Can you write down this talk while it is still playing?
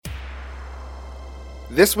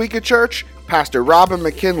This week at church, Pastor Robin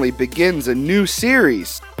McKinley begins a new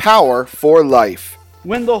series, Power for Life.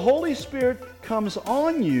 When the Holy Spirit comes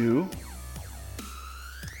on you,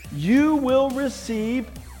 you will receive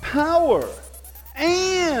power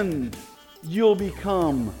and you'll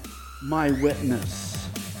become my witness.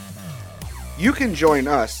 You can join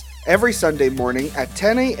us every Sunday morning at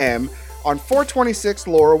 10 a.m. on 426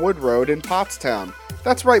 Laurelwood Road in Pottstown.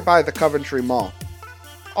 That's right by the Coventry Mall.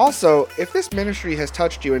 Also, if this ministry has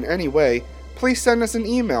touched you in any way, please send us an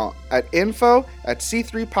email at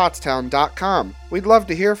info@c3pottstown.com. We'd love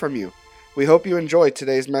to hear from you. We hope you enjoyed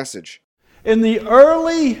today's message. In the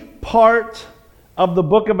early part of the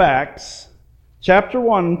book of Acts, chapter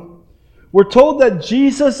 1, we're told that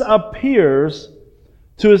Jesus appears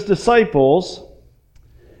to his disciples,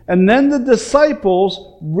 and then the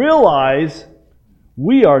disciples realize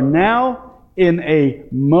we are now in a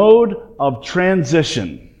mode of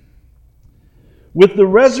transition. With the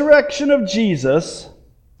resurrection of Jesus,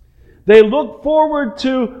 they look forward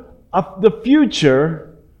to the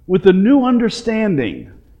future with a new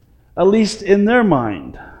understanding, at least in their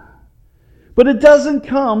mind. But it doesn't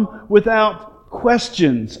come without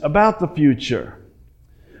questions about the future.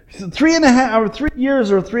 3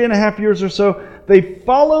 years or 3.5 years or so, they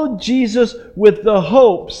followed Jesus with the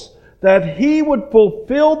hopes that he would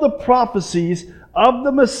fulfill the prophecies of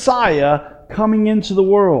the Messiah coming into the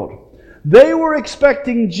world. They were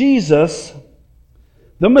expecting Jesus,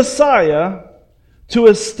 the Messiah, to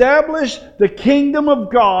establish the kingdom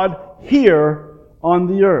of God here on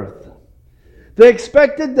the earth. They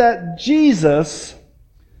expected that Jesus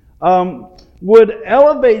would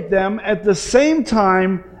elevate them at the same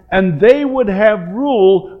time, and they would have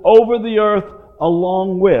rule over the earth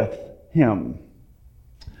along with him.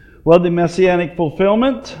 Well, the messianic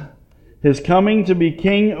fulfillment, his coming to be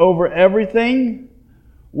king over everything,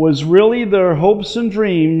 was really their hopes and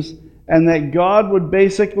dreams, and that God would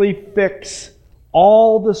basically fix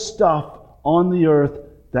all the stuff on the earth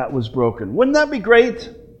that was broken. Wouldn't that be great?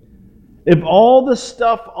 If all the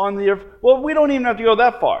stuff on the earth, well, we don't even have to go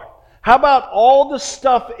that far. How about all the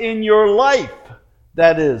stuff in your life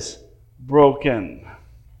that is broken?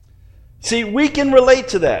 See, we can relate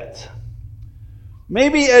to that.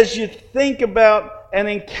 Maybe as you think about an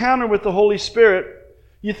encounter with the Holy Spirit,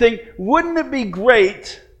 you think, wouldn't it be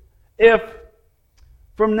great if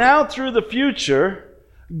from now through the future,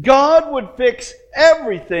 God would fix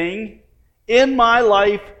everything in my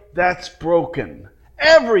life that's broken?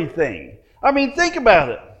 Everything. I mean, think about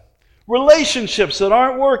it. Relationships that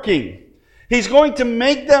aren't working. He's going to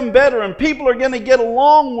make them better and people are going to get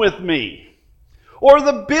along with me. Or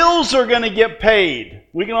the bills are going to get paid.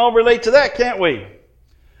 We can all relate to that, can't we?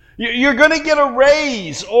 You're going to get a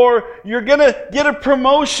raise or you're going to get a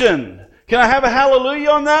promotion. Can I have a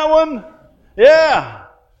hallelujah on that one? Yeah,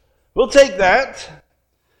 we'll take that.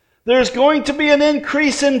 There's going to be an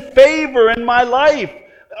increase in favor in my life.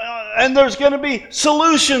 And there's going to be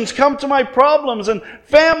solutions come to my problems. And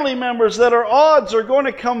family members that are odds are going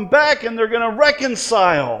to come back and they're going to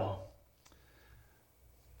reconcile.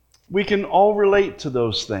 We can all relate to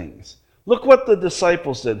those things. Look what the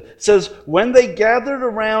disciples did. It says, when they gathered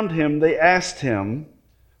around him, they asked him,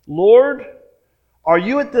 Lord, are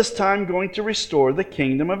you at this time going to restore the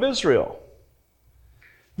kingdom of Israel?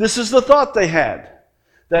 This is the thought they had,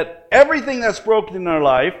 that everything that's broken in their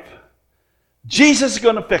life, Jesus is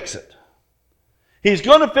going to fix it. He's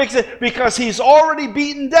going to fix it because he's already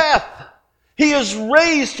beaten death. He is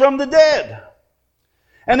raised from the dead.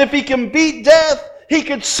 And if he can beat death, he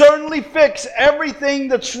could certainly fix everything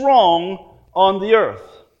that's wrong on the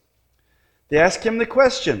earth. They ask him the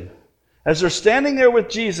question. As they're standing there with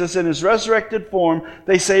Jesus in his resurrected form,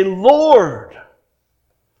 they say, Lord,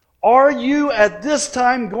 are you at this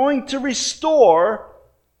time going to restore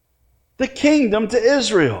the kingdom to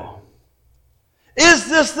Israel? Is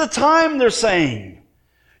this the time, they're saying?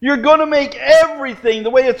 You're going to make everything the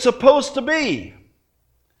way it's supposed to be.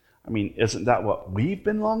 I mean, isn't that what we've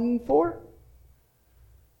been longing for?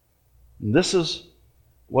 And this is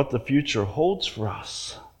what the future holds for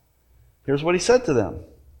us. Here's what he said to them.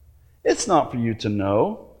 It's not for you to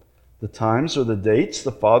know the times or the dates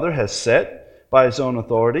the Father has set by his own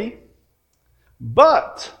authority.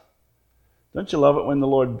 But, don't you love it when the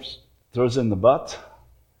Lord throws in the but?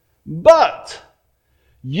 But,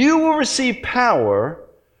 you will receive power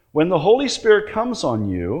when the Holy Spirit comes on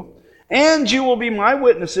you, and you will be my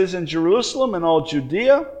witnesses in Jerusalem and all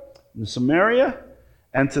Judea and Samaria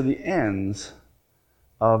and to the ends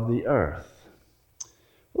of the earth.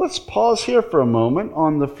 Let's pause here for a moment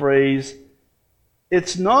on the phrase,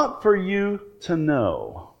 it's not for you to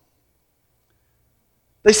know.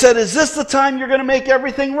 They said, is this the time you're going to make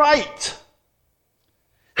everything right?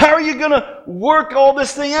 How are you going to work all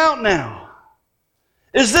this thing out now?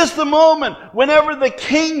 Is this the moment whenever the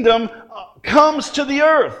kingdom comes to the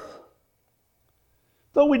earth?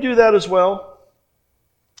 Don't we do that as well?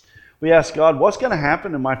 We ask God, what's going to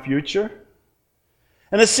happen in my future?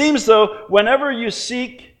 And it seems though, whenever you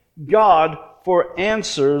seek God for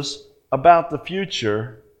answers about the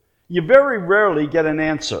future, you very rarely get an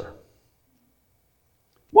answer.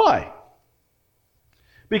 Why?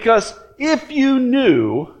 Because if you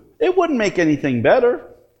knew, it wouldn't make anything better.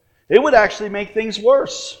 It would actually make things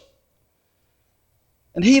worse.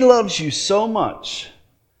 And He loves you so much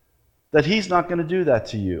that He's not going to do that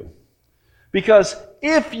to you. Because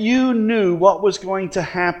if you knew what was going to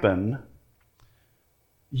happen,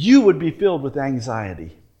 you would be filled with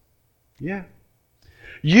anxiety. Yeah.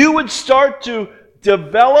 You would start to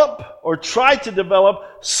develop or try to develop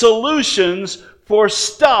solutions for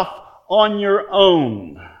stuff on your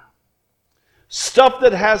own. Stuff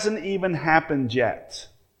that hasn't even happened yet.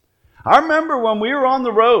 I remember when we were on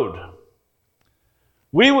the road,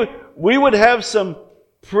 we would have some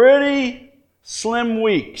pretty slim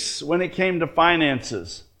weeks when it came to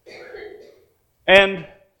finances. And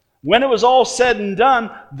when it was all said and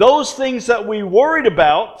done, those things that we worried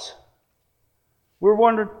about, we were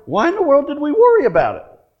wondering, why in the world did we worry about it?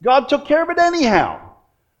 God took care of it anyhow.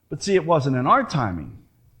 But see, it wasn't in our timing.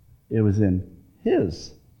 It was in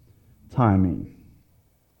His timing.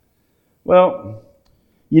 Well,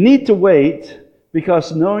 you need to wait,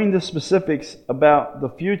 because knowing the specifics about the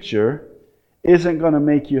future isn't going to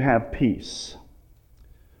make you have peace.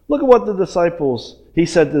 Look at what He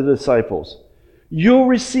said to the disciples. You'll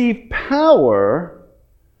receive power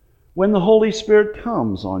when the Holy Spirit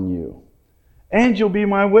comes on you, and you'll be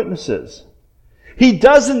my witnesses. He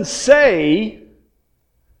doesn't say,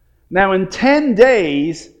 now in 10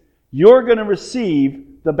 days, you're going to receive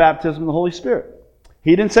the baptism of the Holy Spirit.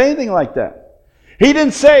 He didn't say anything like that. He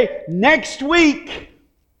didn't say, next week,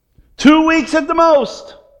 2 weeks at the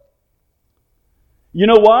most. You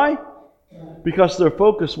know why? Because their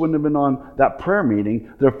focus wouldn't have been on that prayer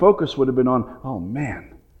meeting. Their focus would have been on, oh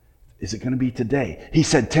man, is it going to be today? He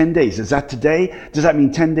said 10 days. Is that today? Does that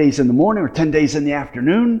mean 10 days in the morning or 10 days in the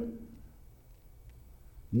afternoon?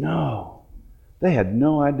 No. They had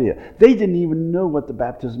no idea. They didn't even know what the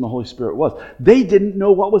baptism of the Holy Spirit was. They didn't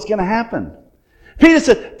know what was going to happen. Peter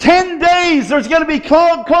said, 10 days, there's going to be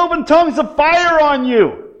cloven tongues of fire on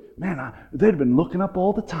you. Man, they'd have been looking up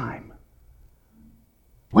all the time.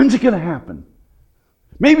 When's it going to happen?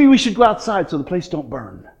 Maybe we should go outside so the place don't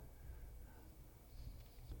burn.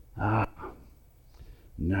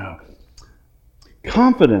 No.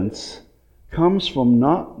 Confidence comes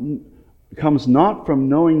not from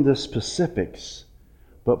knowing the specifics,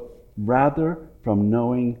 but rather from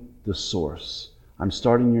knowing the source. I'm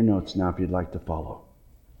starting your notes now if you'd like to follow.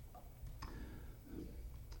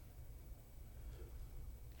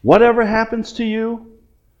 Whatever happens to you,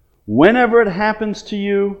 whenever it happens to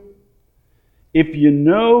you, if you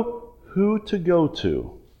know who to go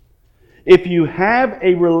to, if you have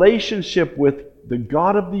a relationship with the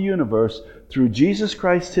God of the universe through Jesus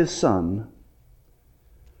Christ, His Son,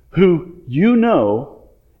 who you know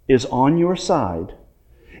is on your side,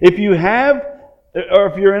 if you have, or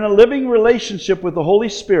if you're in a living relationship with the Holy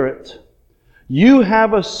Spirit, you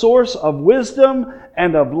have a source of wisdom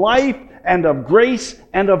and of life and of grace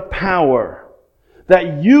and of power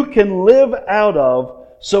that you can live out of.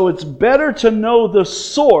 So it's better to know the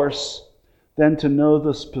source than to know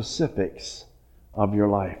the specifics of your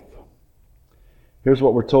life. Here's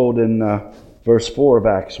what we're told in verse 4 of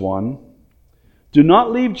Acts 1. Do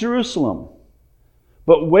not leave Jerusalem,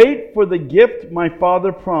 but wait for the gift my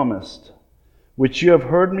Father promised, which you have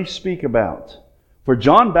heard me speak about. For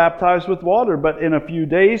John baptized with water, but in a few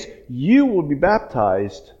days you will be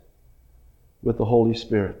baptized with the Holy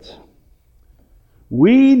Spirit.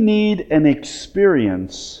 We need an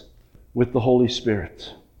experience with the Holy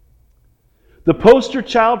Spirit. The poster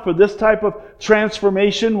child for this type of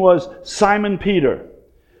transformation was Simon Peter.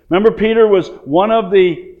 Remember, Peter was one of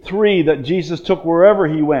the three that Jesus took wherever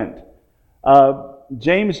He went.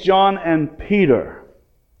 James, John, and Peter.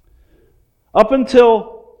 Up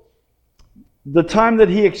until the time that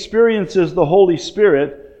he experiences the Holy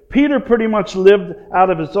Spirit, Peter pretty much lived out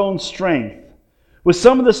of his own strength. With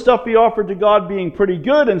some of the stuff he offered to God being pretty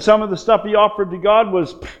good, and some of the stuff he offered to God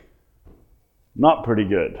was not pretty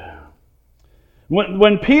good.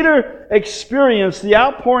 When Peter experienced the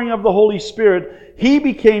outpouring of the Holy Spirit, he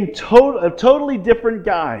became a totally different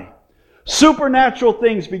guy. Supernatural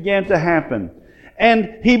things began to happen.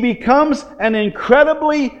 And he becomes an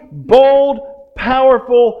incredibly bold,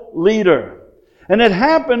 powerful leader. And it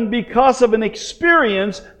happened because of an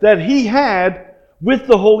experience that he had with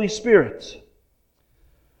the Holy Spirit.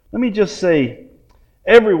 Let me just say,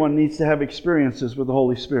 everyone needs to have experiences with the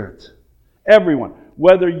Holy Spirit. Everyone.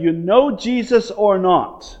 Whether you know Jesus or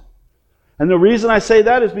not. And the reason I say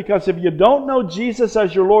that is because if you don't know Jesus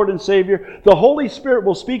as your Lord and Savior, the Holy Spirit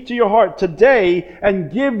will speak to your heart today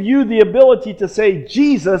and give you the ability to say,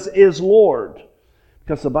 Jesus is Lord.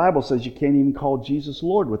 Because the Bible says you can't even call Jesus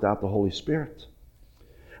Lord without the Holy Spirit.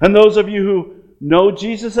 And those of you who know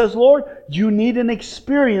Jesus as Lord, you need an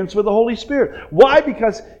experience with the Holy Spirit. Why?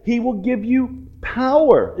 Because He will give you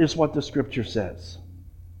power, is what the Scripture says.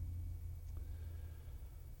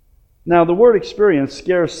 Now, the word experience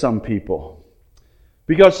scares some people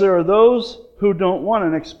because there are those who don't want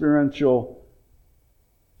an experiential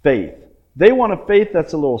faith. They want a faith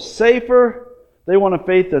that's a little safer. They want a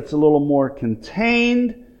faith that's a little more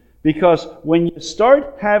contained, because when you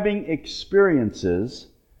start having experiences,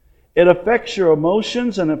 it affects your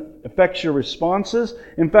emotions and it affects your responses.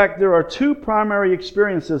 In fact, there are two primary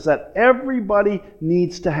experiences that everybody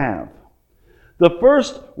needs to have. The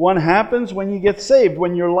first one happens when you get saved,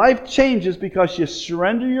 when your life changes because you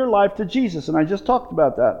surrender your life to Jesus. And I just talked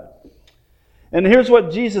about that. And here's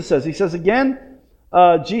what Jesus says. He says again,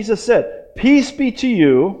 Jesus said, "Peace be to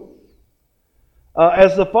you.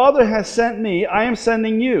 As the Father has sent me, I am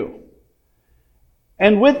sending you."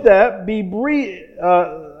 And with that be breathed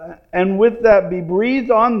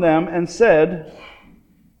on them and said,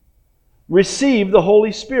 "Receive the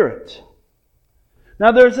Holy Spirit."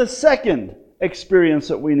 Now there's a second experience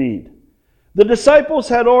that we need. The disciples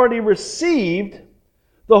had already received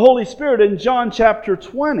the Holy Spirit in John chapter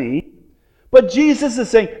 20, but Jesus is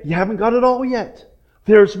saying, you haven't got it all yet.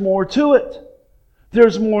 There's more to it.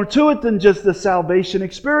 There's more to it than just the salvation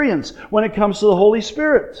experience when it comes to the Holy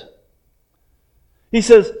Spirit. He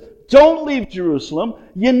says, don't leave Jerusalem.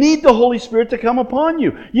 You need the Holy Spirit to come upon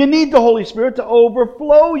you. You need the Holy Spirit to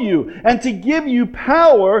overflow you and to give you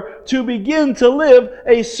power to begin to live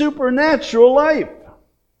a supernatural life.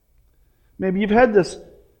 Maybe you've had this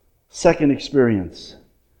second experience,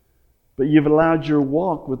 but you've allowed your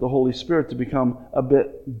walk with the Holy Spirit to become a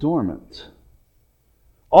bit dormant.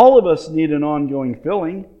 All of us need an ongoing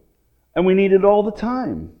filling, and we need it all the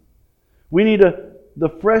time. We need the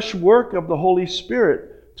fresh work of the Holy Spirit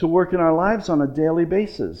to work in our lives on a daily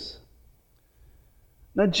basis.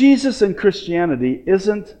 Now, Jesus and Christianity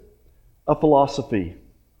isn't a philosophy.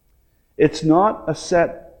 It's not a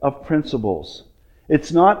set of principles.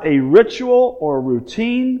 It's not a ritual or a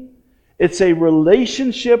routine. It's a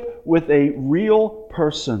relationship with a real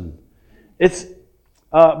person.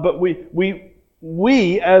 But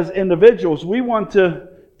we as individuals, we want to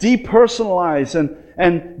depersonalize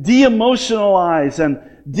and de-emotionalize and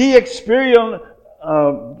de-experience.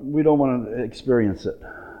 We don't want to experience it,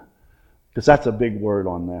 because that's a big word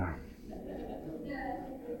on there.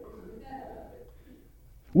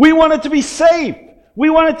 We want it to be safe. We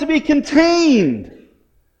want it to be contained.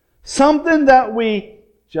 Something that we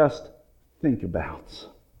just think about.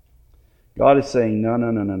 God is saying,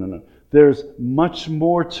 no. There's much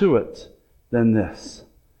more to it than this.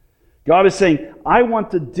 God is saying, I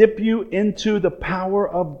want to dip you into the power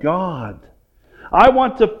of God. I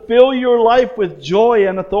want to fill your life with joy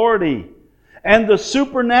and authority and the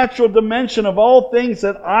supernatural dimension of all things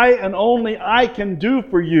that I and only I can do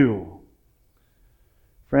for you.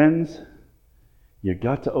 Friends, you've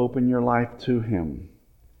got to open your life to Him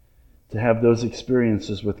to have those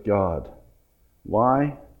experiences with God.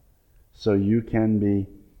 Why? So you can be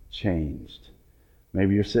changed.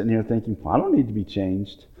 Maybe you're sitting here thinking, I don't need to be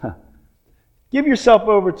changed. Give yourself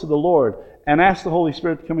over to the Lord and ask the Holy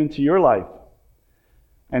Spirit to come into your life.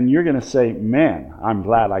 And you're going to say, man, I'm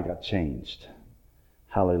glad I got changed.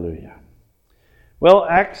 Hallelujah. Well,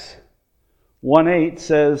 Acts 1:8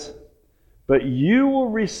 says, but you will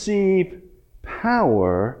receive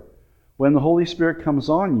power when the Holy Spirit comes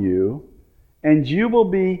on you, and you will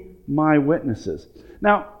be my witnesses.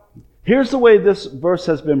 Now, here's the way this verse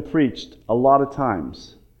has been preached a lot of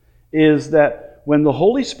times, is that when the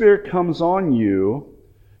Holy Spirit comes on you,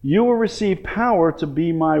 you will receive power to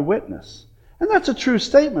be my witness. And that's a true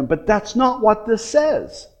statement, but that's not what this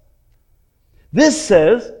says. This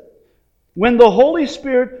says, when the Holy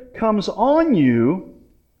Spirit comes on you,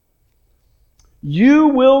 you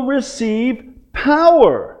will receive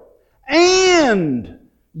power, and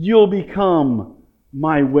you'll become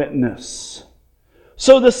my witness.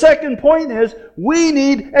 So the second point is, we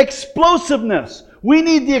need explosiveness. We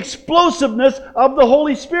need the explosiveness of the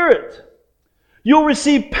Holy Spirit. You'll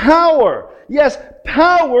receive power. Yes,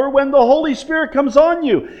 power when the Holy Spirit comes on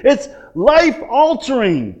you. It's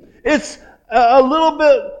life-altering. It's a little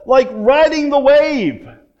bit like riding the wave.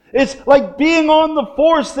 It's like being on the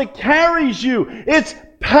force that carries you. It's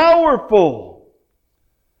powerful.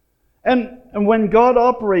 And when God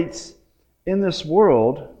operates in this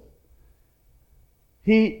world,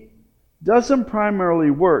 He doesn't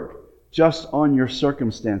primarily work just on your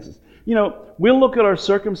circumstances. You know, we'll look at our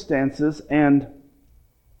circumstances and,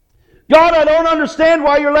 God, I don't understand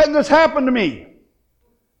why you're letting this happen to me.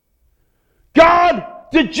 God,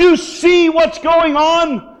 did you see what's going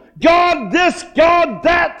on? God this, God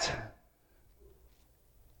that.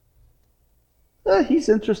 He's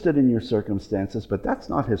interested in your circumstances, but that's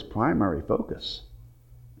not His primary focus.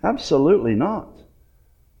 Absolutely not.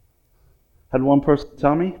 Had one person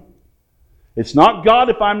tell me, it's not God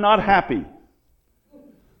if I'm not happy.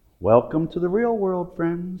 Welcome to the real world,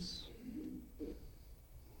 friends.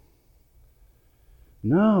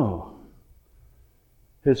 No.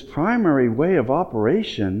 His primary way of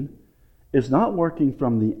operation is not working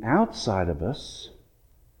from the outside of us.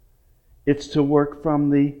 It's to work from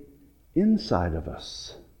the inside of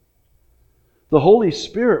us. The Holy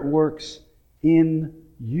Spirit works in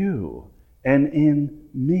you and in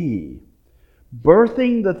me,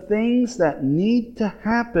 birthing the things that need to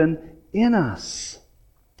happen in us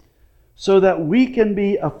so that we can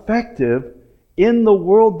be effective in the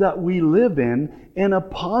world that we live in a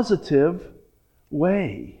positive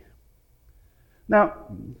way. Now,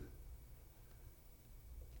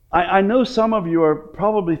 I know some of you are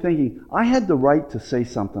probably thinking, I had the right to say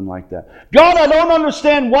something like that. God, I don't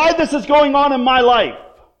understand why this is going on in my life.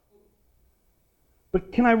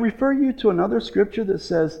 But can I refer you to another scripture that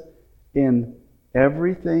says, in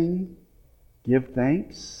everything give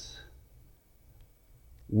thanks?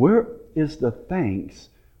 Where is the thanks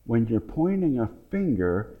when you're pointing a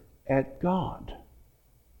finger at God?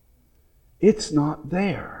 It's not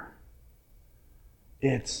there.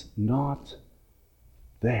 It's not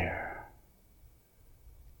there.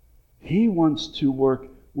 He wants to work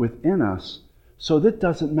within us so that it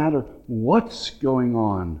doesn't matter what's going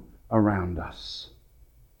on around us.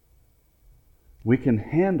 We can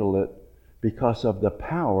handle it because of the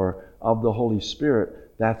power of the Holy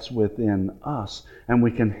Spirit that's within us. And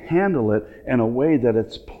we can handle it in a way that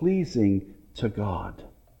it's pleasing to God.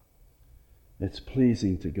 It's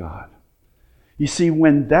pleasing to God. You see,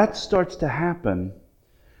 when that starts to happen,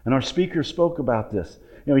 and our speaker spoke about this,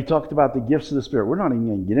 he talked about the gifts of the Spirit. We're not even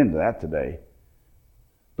going to get into that today.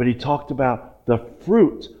 But he talked about the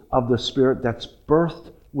fruit of the Spirit that's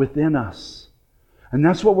birthed within us. And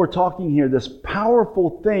that's what we're talking here, this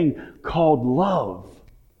powerful thing called love.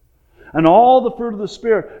 And all the fruit of the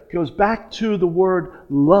Spirit goes back to the word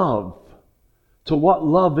love, to what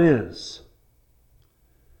love is.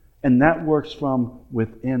 And that works from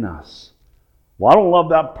within us. Well, I don't love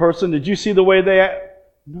that person. Did you see the way they act?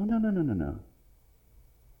 No.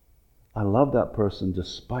 I love that person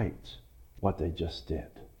despite what they just did.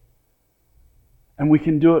 And we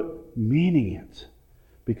can do it meaning it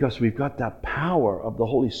because we've got that power of the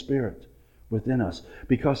Holy Spirit within us.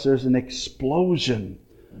 Because there's an explosion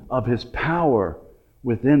of His power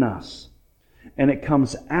within us. And it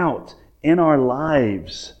comes out in our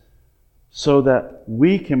lives so that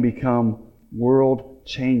we can become world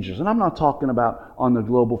changers. And I'm not talking about on the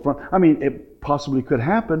global front. I mean, it possibly could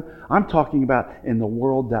happen. I'm talking about in the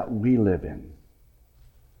world that we live in.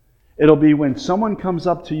 It'll be when someone comes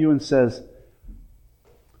up to you and says,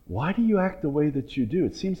 why do you act the way that you do?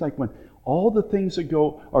 It seems like when all the things that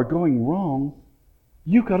are going wrong,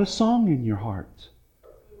 you've got a song in your heart.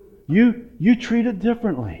 You treat it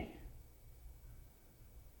differently.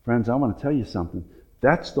 Friends, I want to tell you something.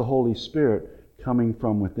 That's the Holy Spirit coming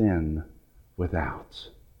from within, without.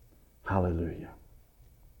 Hallelujah.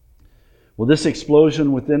 Well, this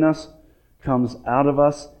explosion within us comes out of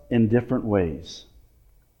us in different ways.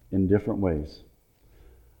 In different ways.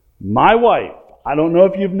 My wife, I don't know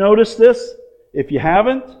if you've noticed this. If you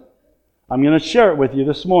haven't, I'm going to share it with you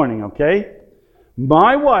this morning, okay?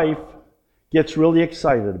 My wife gets really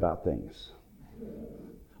excited about things.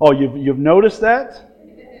 Oh, you've noticed that?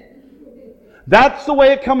 That's the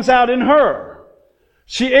way it comes out in her.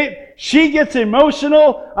 She gets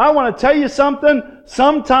emotional. I want to tell you something.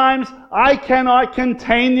 Sometimes I cannot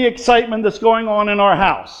contain the excitement that's going on in our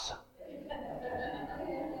house.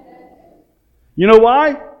 You know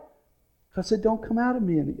why? Because it don't come out of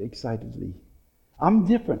me excitedly. I'm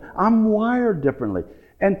different. I'm wired differently.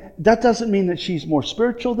 And that doesn't mean that she's more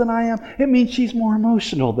spiritual than I am. It means she's more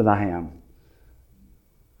emotional than I am.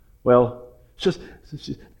 Well, she's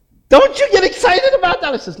don't you get excited about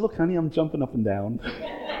that? I says, look, honey, I'm jumping up and down.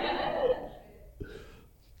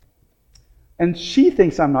 And she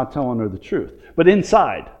thinks I'm not telling her the truth. But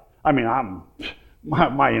inside, I mean,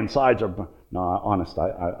 my insides are, no, honest,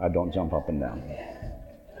 I don't jump up and down.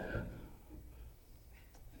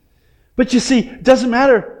 But you see, it doesn't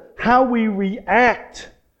matter how we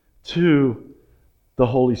react to the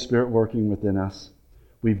Holy Spirit working within us.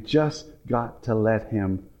 We've just got to let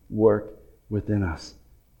Him work within us.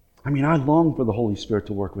 I mean, I long for the Holy Spirit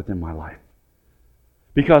to work within my life.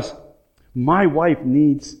 Because my wife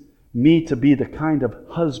needs me to be the kind of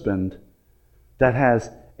husband that has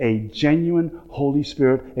a genuine Holy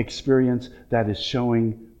Spirit experience that is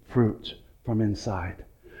showing fruit from inside.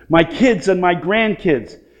 My kids and my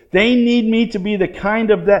grandkids, they need me to be the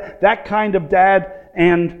kind of that kind of dad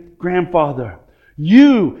and grandfather.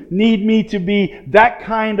 You need me to be that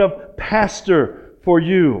kind of pastor for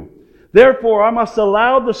you. Therefore, I must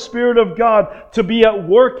allow the Spirit of God to be at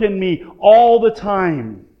work in me all the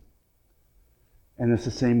time. And it's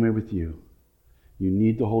the same way with you. You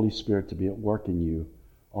need the Holy Spirit to be at work in you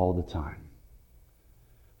all the time.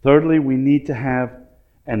 Thirdly, we need to have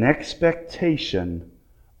an expectation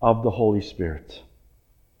of the Holy Spirit.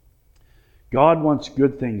 God wants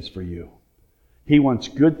good things for you. He wants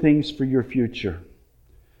good things for your future.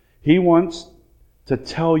 He wants to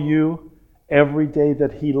tell you every day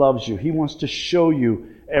that He loves you. He wants to show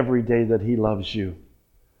you every day that He loves you.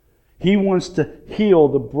 He wants to heal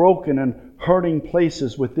the broken and hurting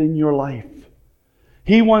places within your life.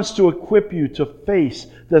 He wants to equip you to face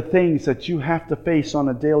the things that you have to face on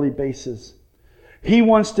a daily basis. He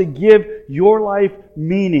wants to give your life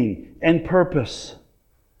meaning and purpose.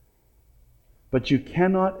 But you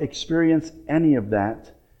cannot experience any of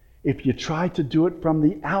that if you try to do it from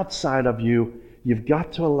the outside of you. You've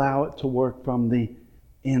got to allow it to work from the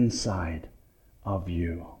inside of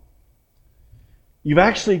you. You've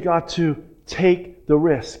actually got to take the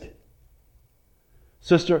risk.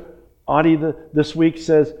 Sister Audie this week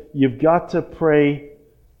says you've got to pray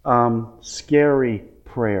scary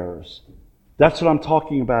prayers. That's what I'm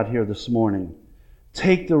talking about here this morning.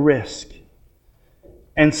 Take the risk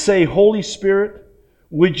and say, Holy Spirit,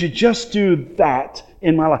 would you just do that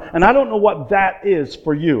in my life? And I don't know what that is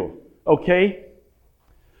for you, okay?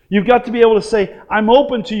 You've got to be able to say, I'm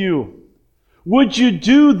open to you. Would you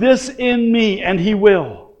do this in me? And He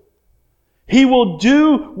will. He will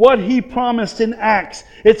do what He promised in Acts.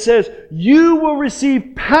 It says, you will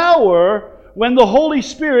receive power when the Holy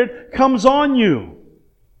Spirit comes on you.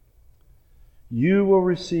 You will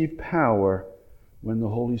receive power when the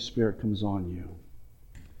Holy Spirit comes on you.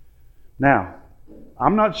 Now,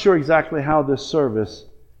 I'm not sure exactly how this service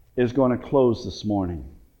is going to close this morning.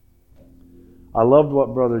 I loved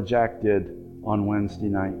what Brother Jack did on Wednesday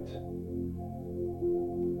night.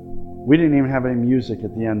 We didn't even have any music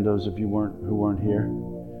at the end, those of you who weren't here.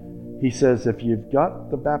 He says, if you've got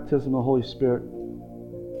the baptism of the Holy Spirit,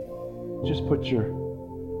 just put your,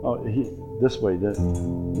 this way.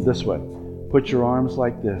 Put your arms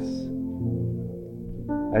like this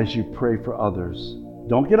as you pray for others.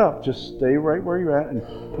 Don't get up, just stay right where you're at and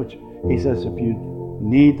he says, if you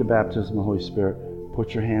need the baptism of the Holy Spirit,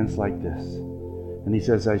 put your hands like this. And he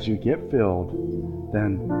says, as you get filled,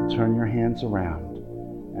 then turn your hands around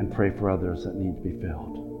and pray for others that need to be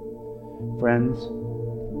filled. Friends,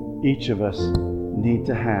 each of us need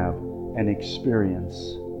to have an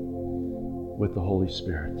experience with the Holy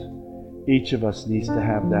Spirit. Each of us needs to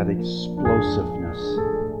have that explosiveness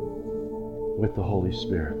with the Holy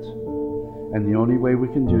Spirit. And the only way we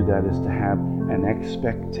can do that is to have an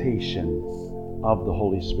expectation of the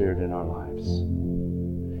Holy Spirit in our lives.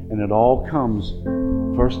 And it all comes,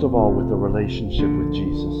 first of all, with a relationship with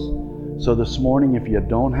Jesus. So this morning, if you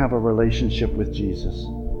don't have a relationship with Jesus,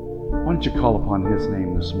 why don't you call upon His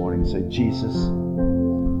name this morning and say, Jesus,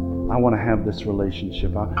 I want to have this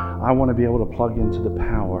relationship. I want to be able to plug into the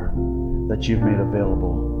power that You've made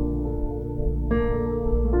available.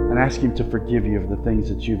 And ask Him to forgive you of the things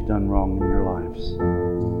that you've done wrong in your lives.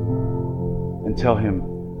 And tell Him,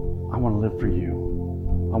 I want to live for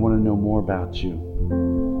You. I want to know more about You.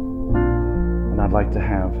 And I'd like to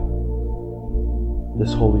have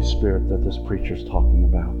this Holy Spirit that this preacher's talking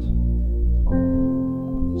about.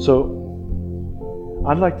 So,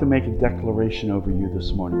 I'd like to make a declaration over you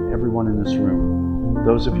this morning, everyone in this room,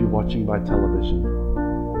 those of you watching by television.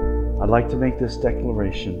 I'd like to make this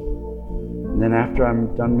declaration. And then after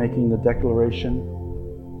I'm done making the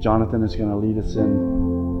declaration, Jonathan is going to lead us in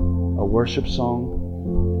a worship song,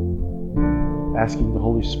 asking the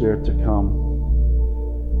Holy Spirit to come.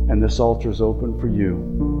 And this altar is open for you.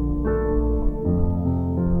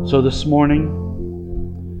 So this morning,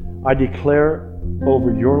 I declare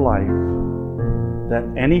over your life that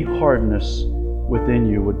any hardness within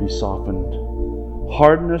you would be softened.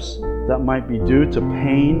 Hardness that might be due to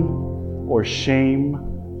pain or shame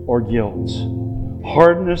or guilt.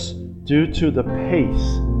 Hardness due to the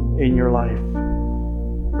pace in your life.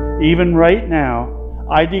 Even right now,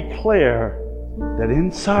 I declare that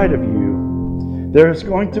inside of you, there is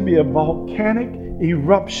going to be a volcanic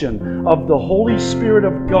eruption of the Holy Spirit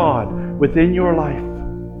of God within your life.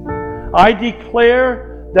 I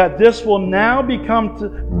declare that this will now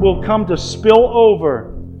come to spill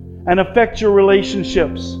over and affect your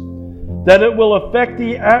relationships, that it will affect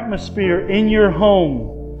the atmosphere in your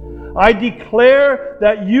home. I declare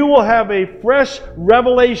that you will have a fresh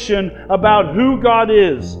revelation about who God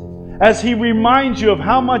is as He reminds you of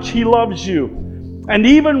how much He loves you. And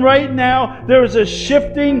even right now, there is a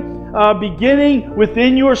shifting beginning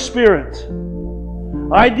within your spirit.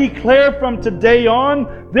 I declare from today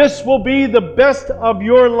on, this will be the best of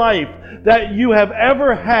your life that you have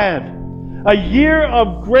ever had. A year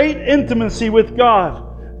of great intimacy with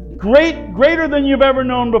God, greater than you've ever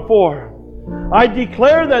known before. I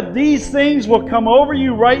declare that these things will come over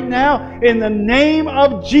you right now in the name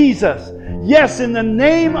of Jesus. Yes, in the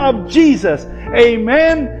name of Jesus.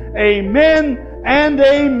 Amen, amen, and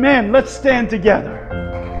amen. Let's stand together.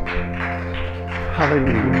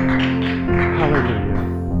 Hallelujah. Hallelujah.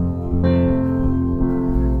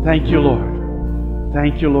 Thank you, Lord.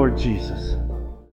 Thank you, Lord Jesus.